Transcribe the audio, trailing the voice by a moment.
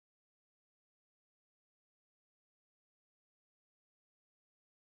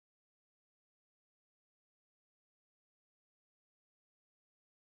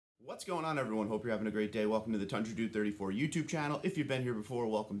What's going on, everyone? Hope you're having a great day. Welcome to the Tundra Dude 34 YouTube channel. If you've been here before,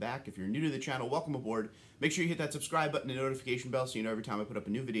 welcome back. If you're new to the channel, welcome aboard. Make sure you hit that subscribe button and notification bell so you know every time I put up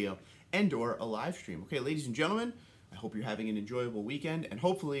a new video and or a live stream. Okay, ladies and gentlemen, I hope you're having an enjoyable weekend, and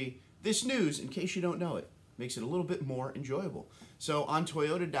hopefully this news, in case you don't know it, makes it a little bit more enjoyable. So on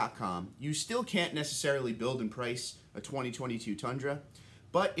Toyota.com, you still can't necessarily build and price a 2022 Tundra,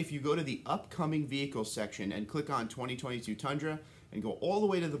 but if you go to the upcoming vehicles section and click on 2022 Tundra and go all the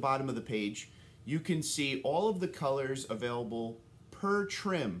way to the bottom of the page, you can see all of the colors available per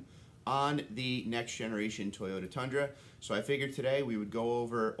trim on the next generation Toyota Tundra. So I figured today we would go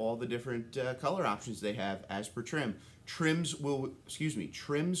over all the different color options they have as per trim. Trims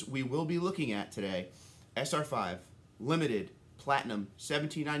we will be looking at today: SR5, Limited, Platinum,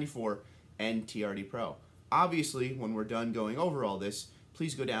 1794, and TRD Pro. Obviously, when we're done going over all this,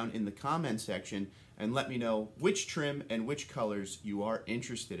 please go down in the comment section and let me know which trim and which colors you are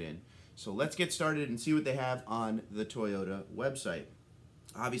interested in. So let's get started and see what they have on the Toyota website.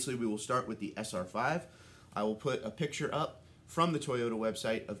 Obviously, we will start with the SR5. I will put a picture up from the Toyota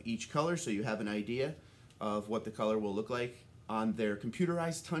website of each color so you have an idea of what the color will look like on their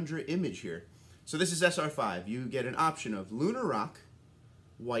computerized Tundra image here. So this is SR5. You get an option of Lunar Rock,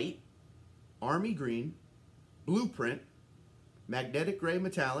 White, Army Green, Blueprint, Magnetic Gray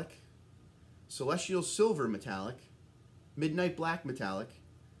Metallic, Celestial Silver Metallic, Midnight Black Metallic,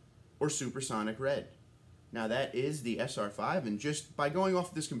 or Supersonic Red. Now that is the SR5, and just by going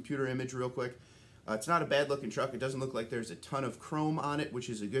off this computer image real quick, it's not a bad looking truck. It doesn't look like there's a ton of chrome on it, which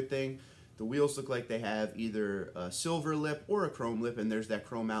is a good thing. The wheels look like they have either a silver lip or a chrome lip, and there's that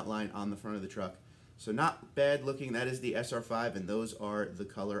chrome outline on the front of the truck. So not bad looking. That is the SR5, and those are the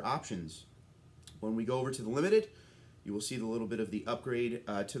color options. When we go over to the Limited, you will see the little bit of the upgrade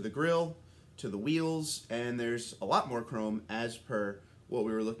to the grille, to the wheels, and there's a lot more chrome as per what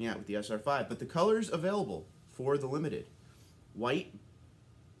we were looking at with the SR5. But the colors available for the Limited: White,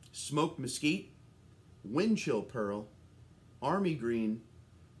 Smoked Mesquite, Wind Chill Pearl, Army Green,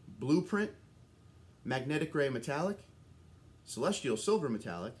 Blueprint, Magnetic Gray Metallic, Celestial Silver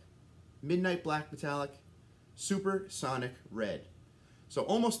Metallic, Midnight Black Metallic, Supersonic Red. So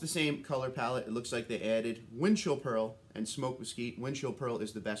almost the same color palette. It looks like they added Wind Chill Pearl and Smoked Mesquite. Wind Chill Pearl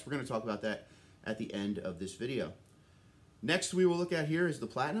is the best. We're going to talk about that at the end of this video. Next we will look at here is the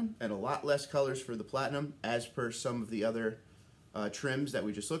Platinum, and a lot less colors for the Platinum as per some of the other trims that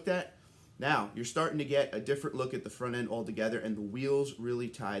we just looked at. Now you're starting to get a different look at the front end altogether, and the wheels really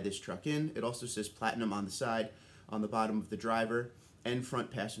tie this truck in. It also says Platinum on the side, on the bottom of the driver, and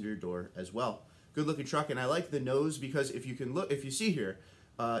front passenger door as well. Good looking truck, and I like the nose because if you see here,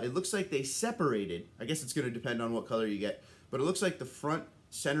 it looks like they separated. I guess it's going to depend on what color you get, but it looks like the front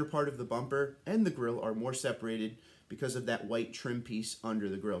center part of the bumper and the grille are more separated because of that white trim piece under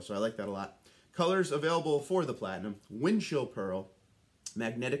the grille. So I like that a lot. Colors available for the Platinum: Wind Chill Pearl,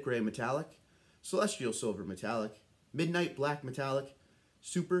 Magnetic Gray Metallic, Celestial Silver Metallic, Midnight Black Metallic,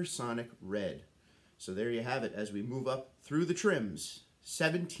 Supersonic Red. So there you have it as we move up through the trims.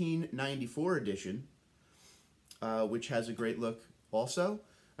 1794 edition, which has a great look also.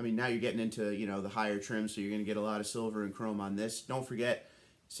 I mean, now you're getting into, you know, the higher trims, so you're going to get a lot of silver and chrome on this. Don't forget,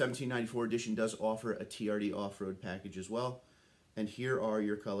 1794 edition does offer a TRD off-road package as well. And here are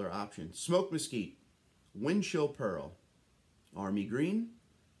your color options: Smoked Mesquite, Wind Chill Pearl, Army Green,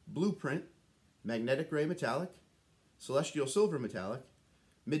 Blueprint, Magnetic Gray Metallic, Celestial Silver Metallic,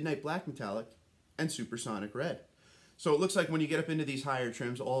 Midnight Black Metallic, and Supersonic Red. So it looks like when you get up into these higher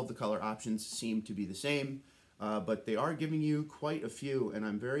trims, all of the color options seem to be the same, but they are giving you quite a few, and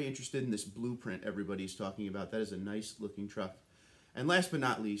I'm very interested in this Blueprint everybody's talking about. That is a nice looking truck. And last but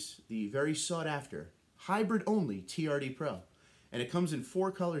not least, the very sought after, hybrid only TRD Pro. And it comes in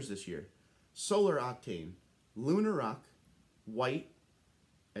 4 colors this year: Solar Octane, Lunar Rock, White,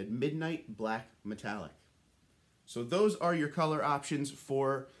 and Midnight Black Metallic. So those are your color options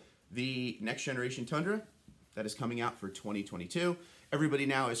for the next generation Tundra that is coming out for 2022. Everybody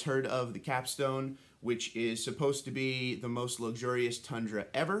now has heard of the Capstone, which is supposed to be the most luxurious Tundra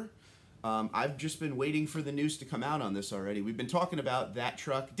ever. I've just been waiting for the news to come out on this already. We've been talking about that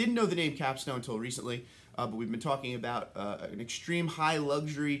truck. Didn't know the name Capstone until recently, but we've been talking about an extreme high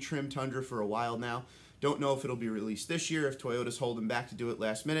luxury trim Tundra for a while now. Don't know if it'll be released this year, if Toyota's holding back to do it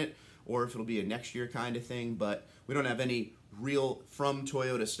last minute, or if it'll be a next year kind of thing, but we don't have any real from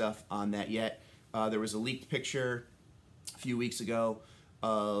Toyota stuff on that yet. There was a leaked picture a few weeks ago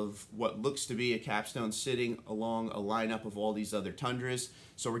of what looks to be a Capstone sitting along a lineup of all these other Tundras.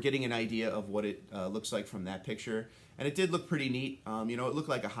 So we're getting an idea of what it looks like from that picture. And it did look pretty neat. You know, it looked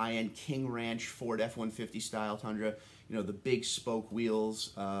like a high-end King Ranch Ford F-150 style Tundra. you know, the big spoke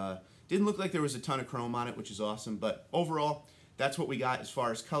wheels. Didn't look like there was a ton of chrome on it, which is awesome. But overall, that's what we got as far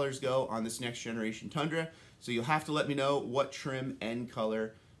as colors go on this next generation Tundra. So you'll have to let me know what trim and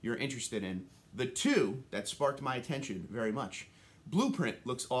color you're interested in. The two that sparked my attention very much. Blueprint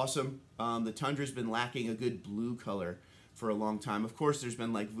looks awesome. The Tundra's been lacking a good blue color for a long time. Of course, there's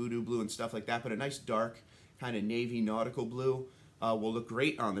been like voodoo blue and stuff like that, but a nice dark kind of navy nautical blue will look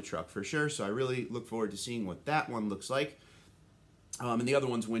great on the truck for sure. So I really look forward to seeing what that one looks like. And the other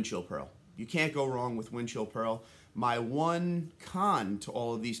one's Windchill Pearl. You can't go wrong with Windchill Pearl. My one con to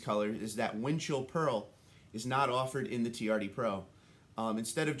all of these colors is that Windchill Pearl is not offered in the TRD Pro.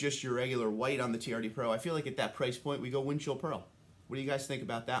 Instead of just your regular white on the TRD Pro, I feel like at that price point we go Windchill Pearl. What do you guys think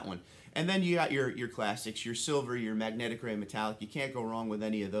about that one? And then you got your classics, your silver, your magnetic gray metallic. You can't go wrong with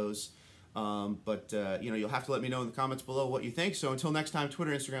any of those. You know, you'll have to let me know in the comments below what you think. So until next time,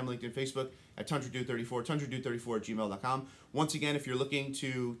 Twitter, Instagram, LinkedIn, Facebook at TundraDude34, TundraDude34@gmail.com. Once again, if you're looking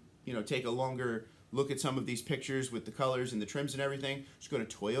to, you know, take a longer look at some of these pictures with the colors and the trims and everything, just go to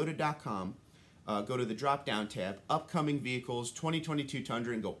Toyota.com. Go to the drop-down tab, Upcoming Vehicles, 2022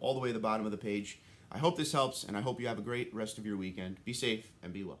 Tundra, and go all the way to the bottom of the page. I hope this helps, and I hope you have a great rest of your weekend. Be safe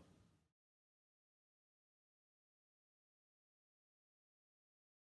and be well.